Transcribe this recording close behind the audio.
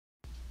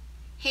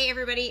Hey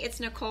everybody, it's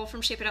Nicole from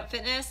Shape It Up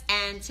Fitness,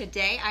 and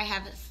today I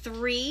have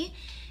 3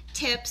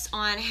 tips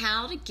on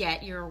how to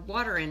get your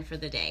water in for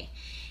the day.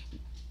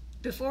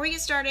 Before we get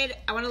started,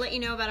 I want to let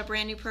you know about a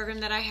brand new program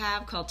that I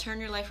have called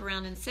Turn Your Life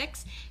Around in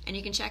 6, and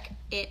you can check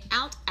it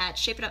out at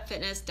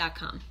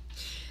shapeitupfitness.com.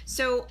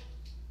 So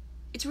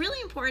it's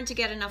really important to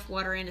get enough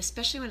water in,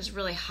 especially when it's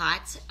really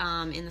hot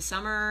in the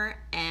summer,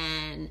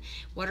 and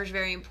water is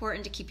very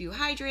important to keep you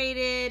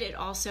hydrated. It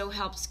also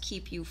helps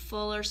keep you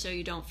fuller so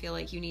you don't feel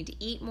like you need to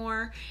eat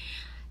more.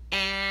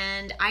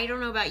 And I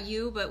don't know about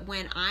you, but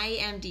when I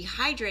am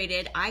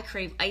dehydrated, I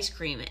crave ice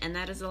cream, and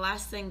that is the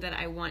last thing that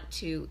I want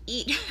to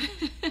eat.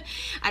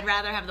 I'd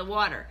rather have the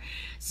water.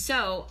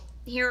 So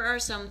here are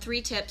some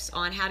 3 tips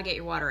on how to get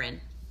your water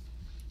in.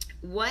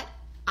 What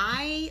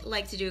I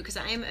like to do, because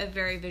I am a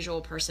very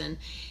visual person,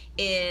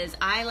 is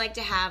I like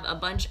to have a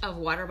bunch of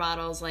water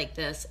bottles like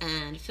this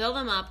and fill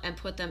them up and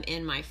put them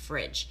in my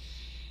fridge.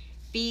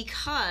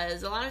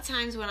 Because a lot of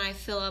times when I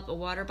fill up a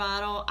water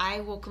bottle, I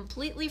will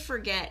completely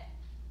forget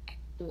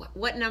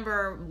what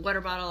number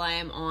water bottle I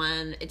am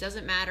on. It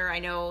doesn't matter. I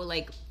know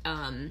like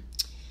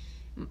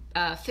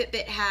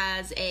Fitbit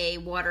has a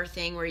water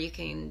thing where you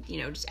can,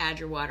 just add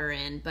your water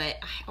in, but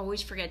I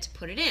always forget to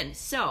put it in.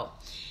 So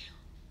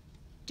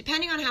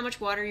depending on how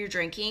much water you're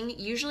drinking,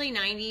 usually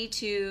 90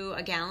 to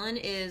a gallon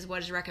is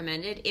what is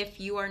recommended. If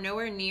you are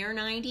nowhere near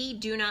 90,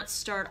 do not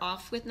start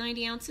off with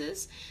 90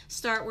 ounces.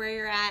 Start where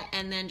you're at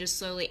and then just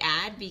slowly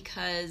add,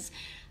 because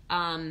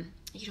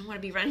you don't want to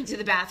be running to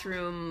the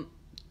bathroom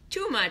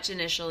too much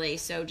initially.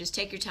 So just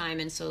take your time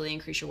and slowly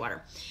increase your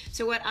water.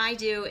 So what I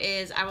do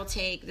is I will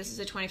take, this is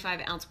a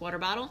 25-ounce water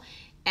bottle,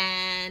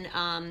 and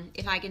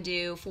if I can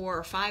do 4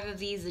 or 5 of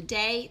these a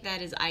day,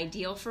 that is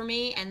ideal for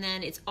me. And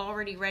then it's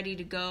already ready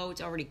to go.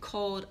 It's already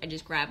cold. I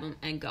just grab them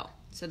and go.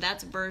 So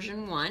that's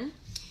version 1.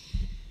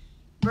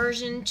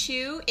 Version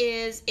 2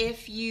 is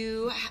if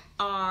you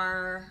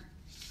like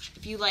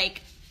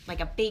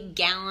a big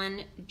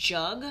gallon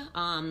jug.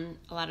 A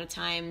lot of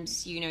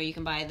times, you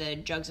can buy the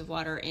jugs of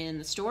water in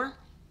the store,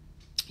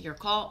 your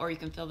call, or you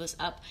can fill this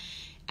up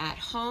at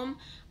home.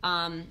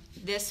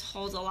 This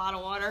holds a lot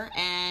of water,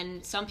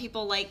 and some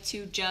people like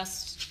to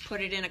just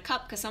put it in a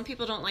cup, because some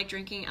people don't like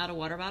drinking out of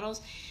water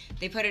bottles.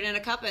 They put it in a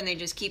cup and they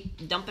just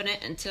keep dumping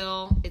it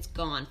until it's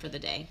gone for the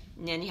day,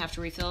 and then you have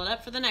to refill it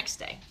up for the next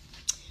day.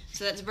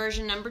 So that's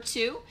version number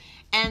 2.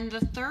 And the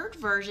third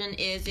version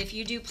is if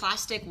you do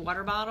plastic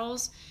water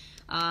bottles.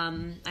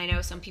 I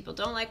know some people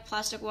don't like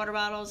plastic water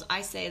bottles.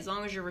 I say as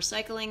long as you're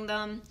recycling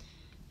them.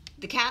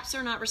 The caps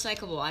are not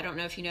recyclable. I don't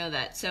know if you know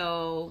that.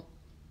 So,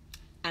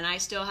 and I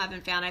still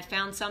haven't found, I've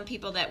found some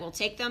people that will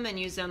take them and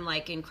use them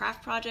like in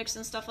craft projects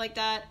and stuff like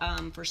that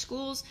for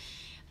schools.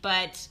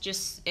 But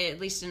just, at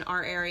least in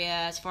our area,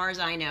 as far as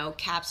I know,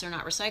 caps are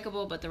not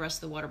recyclable, but the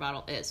rest of the water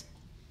bottle is.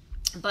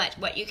 But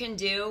what you can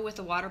do with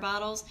the water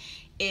bottles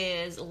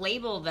is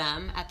label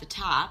them at the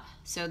top.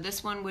 So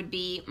this one would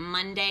be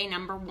Monday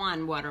number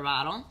 1 water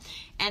bottle.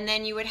 And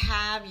then you would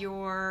have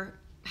your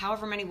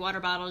however many water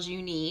bottles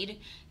you need,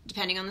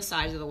 depending on the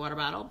size of the water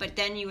bottle. But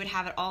then you would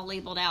have it all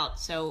labeled out.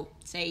 So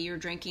say you're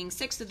drinking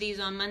 6 of these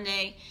on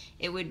Monday,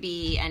 it would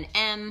be an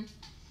M,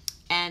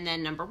 and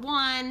then number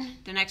 1,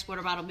 the next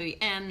water bottle would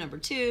be M, number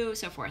 2,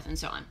 so forth and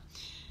so on.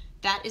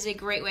 That is a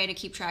great way to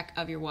keep track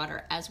of your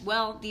water as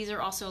well. These are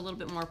also a little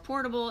bit more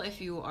portable if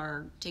you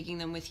are taking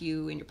them with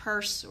you in your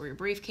purse or your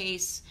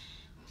briefcase,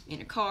 in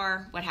a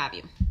car, what have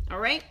you. All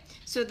right,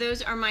 so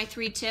those are my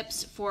 3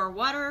 tips for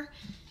water.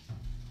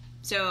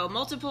 So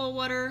multiple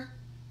water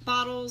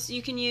bottles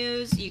you can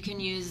use. You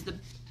can use the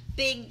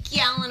big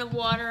gallon of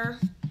water,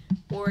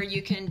 or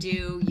you can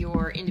do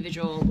your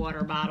individual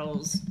water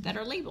bottles that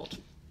are labeled.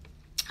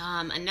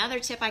 Another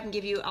tip I can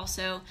give you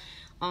also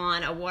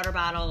on a water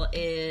bottle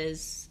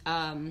is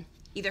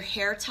either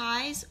hair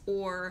ties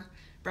or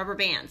rubber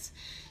bands.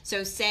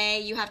 So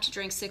say you have to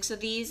drink 6 of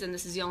these and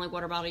this is the only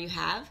water bottle you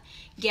have,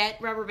 get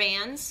rubber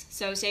bands.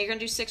 So say you're going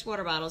to do 6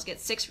 water bottles,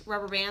 get 6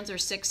 rubber bands or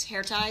 6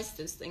 hair ties,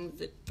 those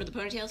things for the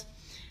ponytails.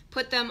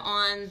 Put them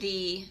on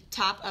the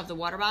top of the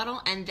water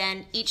bottle, and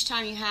then each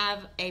time you have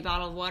a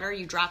bottle of water,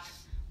 you drop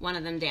one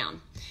of them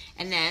down.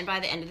 And then by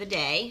the end of the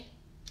day,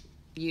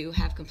 you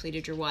have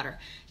completed your water.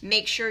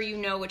 Make sure you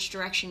know which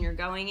direction you're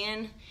going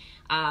in,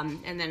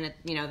 and then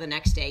the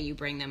next day you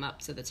bring them up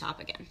to the top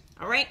again.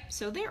 All right,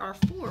 so there are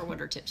 4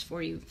 water tips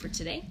for you for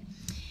today.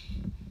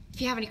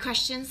 If you have any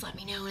questions, let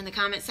me know in the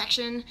comment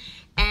section.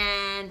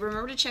 And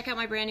remember to check out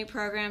my brand new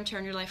program,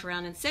 Turn Your Life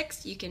Around in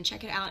 6. You can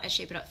check it out at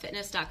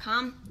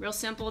shapeitupfitness.com. Real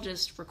simple,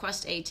 just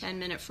request a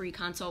 10-minute free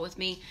consult with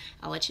me.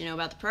 I'll let you know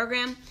about the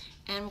program,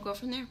 and we'll go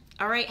from there.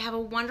 All right, have a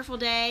wonderful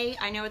day.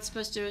 I know it's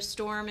supposed to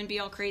storm and be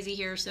all crazy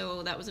here,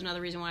 so that was another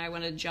reason why I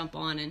wanted to jump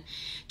on and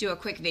do a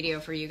quick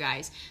video for you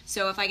guys.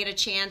 So if I get a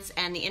chance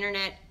and the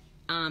internet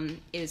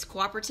is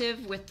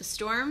cooperative with the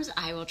storms,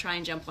 I will try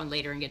and jump on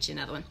later and get you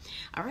another one.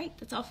 All right,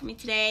 that's all for me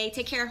today.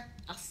 Take care.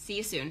 I'll see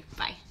you soon.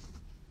 Bye.